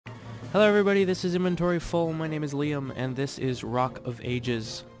Hello everybody, this is Inventory Full. My name is Liam, and this is Rock of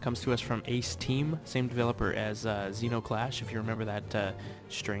Ages. Comes to us from Ace Team, same developer as Xenoclash, if you remember that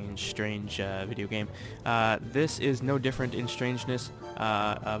strange video game. This is no different in strangeness.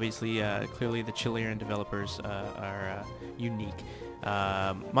 Obviously, clearly the Chilean developers are unique.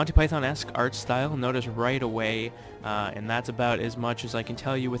 Monty Python-esque art style, notice right away, and that's about as much as I can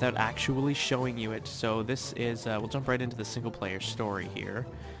tell you without actually showing you it. So this is, we'll jump right into the single-player story here.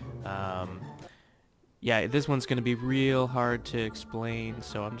 Yeah, this one's going to be real hard to explain,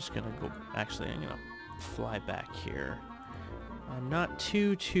 so I'm just going to go, actually I'm going to fly back here. I'm not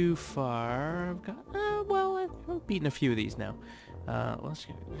too far. I've got, well, I've beaten a few of these now. Let's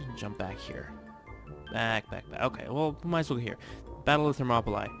jump back here. Back. Okay, well, might as well go here. Battle of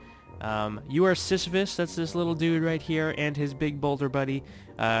Thermopylae. You are Sisyphus, that's this little dude right here, and his big boulder buddy.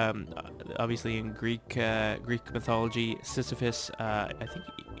 Obviously in Greek mythology, Sisyphus, I think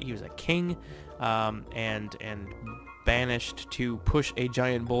he was a king, and banished to push a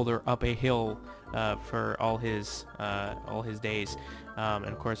giant boulder up a hill for all his days. And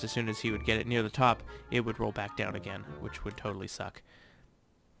of course, as soon as he would get it near the top, it would roll back down again, which would totally suck.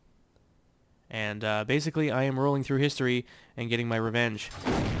 And basically, I am rolling through history and getting my revenge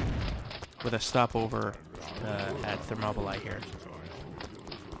with a stopover at Thermopylae here.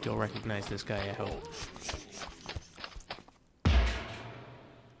 You'll recognize this guy, I hope.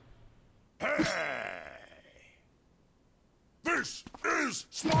 Hey! This is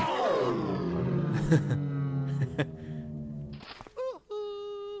small!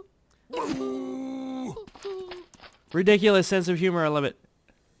 Ridiculous sense of humor, I love it.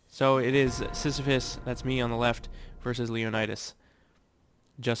 So it is Sisyphus, that's me on the left, versus Leonidas.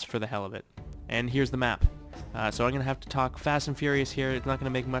 Just for the hell of it. And here's the map. So I'm going to have to talk fast and furious here. It's not going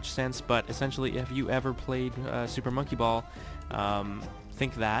to make much sense, but essentially if you ever played Super Monkey Ball,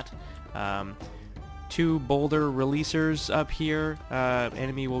 think that. Two boulder releasers up here.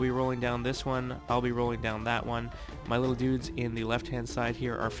 Enemy will be rolling down this one. I'll be rolling down that one. My little dudes in the left-hand side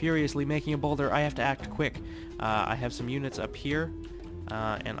here are furiously making a boulder. I have to act quick. I have some units up here,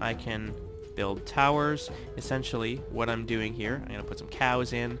 and I can build towers. Essentially, what I'm doing here, I'm going to put some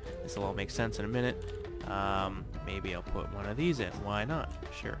cows in. This will all make sense in a minute. Maybe I'll put one of these in. Why not?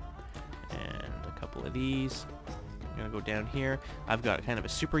 Sure. And a couple of these. I'm going to go down here. I've got kind of a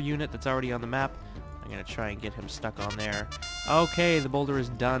super unit that's already on the map. I'm going to try and get him stuck on there. Okay, the boulder is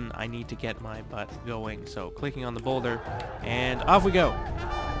done. I need to get my butt going. So clicking on the boulder, and off we go.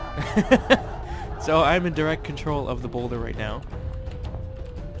 So I'm in direct control of the boulder right now.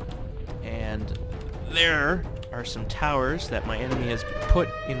 And there are some towers that my enemy has put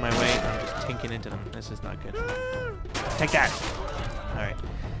in my way. I'm just tinking into them. This is not good. Take that! Alright.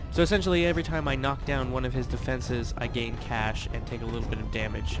 So essentially every time I knock down one of his defenses, I gain cash and take a little bit of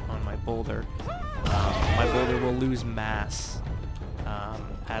damage on my boulder. My boulder will lose mass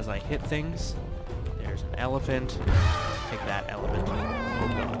as I hit things. There's an elephant. Take that elephant. Oh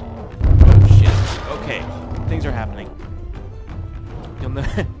god. Oh shit. Okay. Things are happening.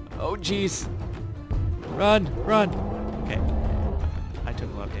 Oh jeez. Run! Okay. I took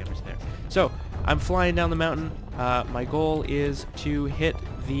a lot of damage there. So, I'm flying down the mountain. My goal is to hit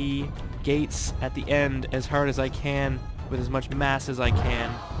the gates at the end as hard as I can with as much mass as I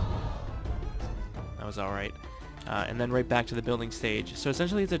can. That was alright. And then right back to the building stage. So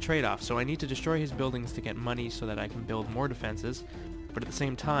essentially it's a trade-off. So I need to destroy his buildings to get money so that I can build more defenses. But at the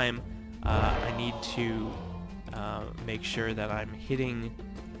same time, I need to make sure that I'm hitting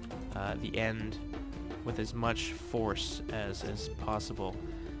the end with as much force as possible.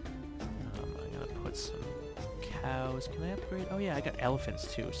 I'm gonna put some cows. Can I upgrade? Oh yeah, I got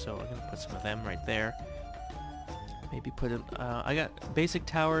elephants too, so I'm gonna put some of them right there. Maybe put in, I got basic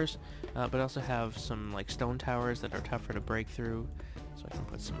towers, but I also have some like stone towers that are tougher to break through, so I can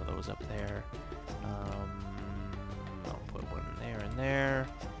put some of those up there. I'll put one there and there,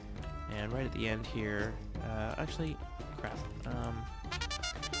 and right at the end here, actually, crap.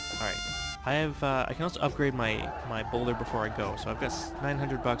 Alright. I can also upgrade my boulder before I go. So I've got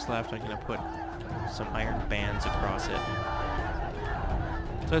 900 bucks left. I'm gonna put some iron bands across it.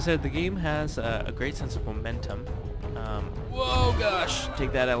 So I said the game has a great sense of momentum. Whoa, gosh!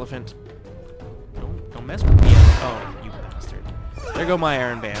 Take that, elephant. Don't mess with me. Oh, you bastard! There go my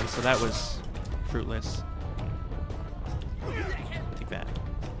iron bands. So that was fruitless. Take that.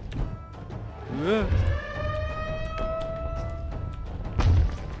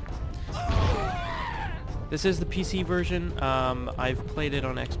 This is the PC version. I've played it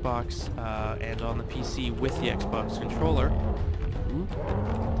on Xbox and on the PC with the Xbox controller.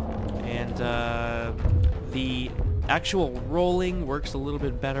 And the Actual rolling works a little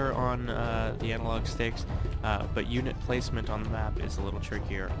bit better on the analog sticks, but unit placement on the map is a little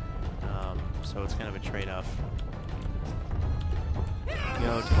trickier. So it's kind of a trade-off.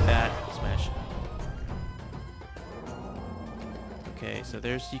 Go, take that, smash. Okay, so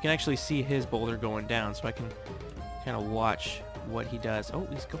you can actually see his boulder going down, so I can kind of watch what he does. Oh,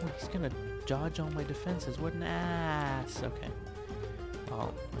 he's gonna dodge all my defenses. What an ass. Okay.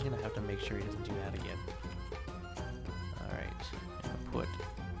 Well, I'm gonna have to make sure he doesn't do that again. Alright, I'm gonna put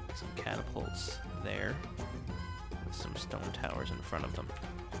some catapults there with some stone towers in front of them.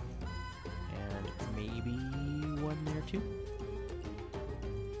 And maybe one there too.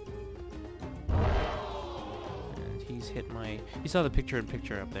 And he's hit my... You saw the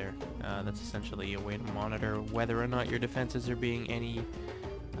picture-in-picture up there. That's essentially a way to monitor whether or not your defenses are being any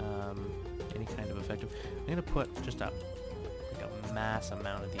kind of effective. I'm gonna put just a mass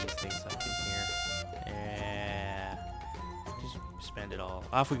amount of these things up in here. Yeah. Just spend it all.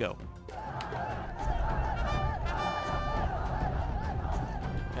 Off we go.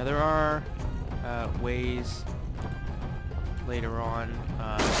 Now there are ways later on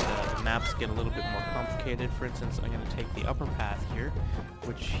the maps get a little bit more complicated. For instance, I'm going to take the upper path here,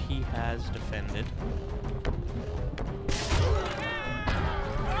 which he has defended.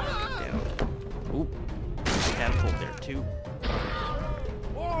 Down. Ooh, catapult there too.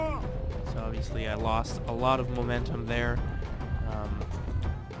 So obviously I lost a lot of momentum there.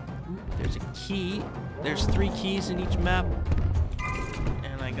 There's a key. There's 3 keys in each map.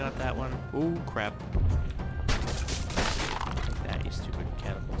 And I got that one. Ooh, crap. Take that, you stupid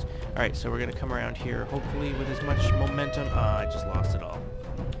catapults. Alright, so we're going to come around here, hopefully with as much momentum. I just lost it all.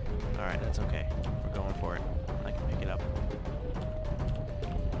 Alright, that's okay. We're going for it. I can pick it up.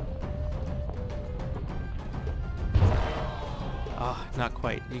 Ah, not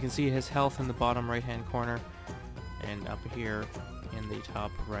quite. You can see his health in the bottom right-hand corner. And up here in the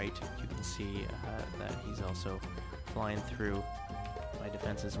top right, you can see that he's also flying through my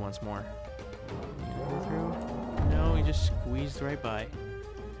defenses once more. You gonna go through? No, he just squeezed right by.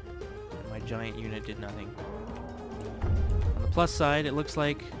 And my giant unit did nothing. On the plus side, it looks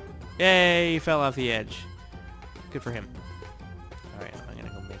like... Yay! He fell off the edge. Good for him. Alright, I'm gonna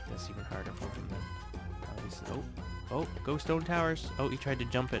go make this even harder for him then. Oh, go stone towers. Oh, he tried to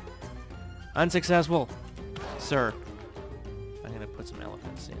jump it. Unsuccessful, sir. I'm gonna put some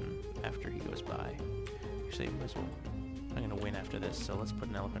elephants in after he goes by. Actually, I'm gonna win after this, so let's put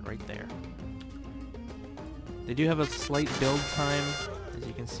an elephant right there. They do have a slight build time. As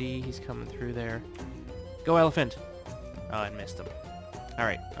you can see, he's coming through there. Go, elephant! Oh, I missed him.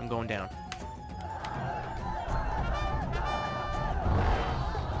 Alright, I'm going down.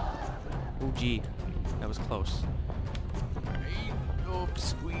 Oh, gee. That was close. Oops,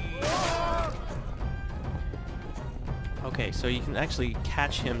 squeeze. Okay, so you can actually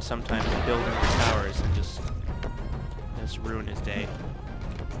catch him sometimes building the towers and just ruin his day.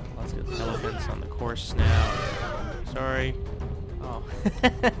 Lots of elephants on the course now. Sorry. Oh.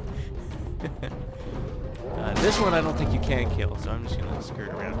 This one I don't think you can kill, so I'm just gonna skirt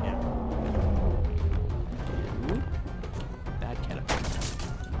around him. Ooh. Bad catapult.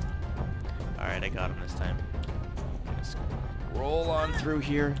 Alright, I got him this time. Just roll on through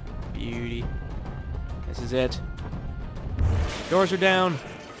here. Beauty. This is it. Doors are down.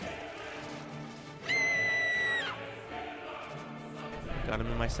 Got him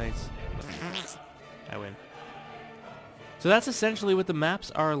in my sights. I win. So that's essentially what the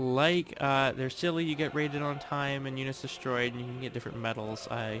maps are like. They're silly. You get raided on time and units destroyed, and you can get different medals.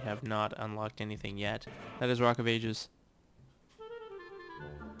 I have not unlocked anything yet. That is Rock of Ages.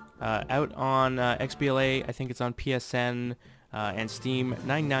 Out on XBLA, I think it's on PSN and Steam,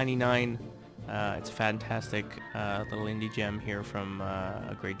 $9.99. It's a fantastic little indie gem here from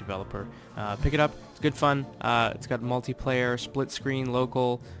a great developer. Pick it up. It's good fun. It's got multiplayer, split screen,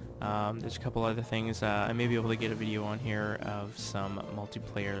 local. There's a couple other things. I may be able to get a video on here of some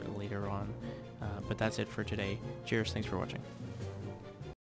multiplayer later on. But that's it for today. Cheers. Thanks for watching.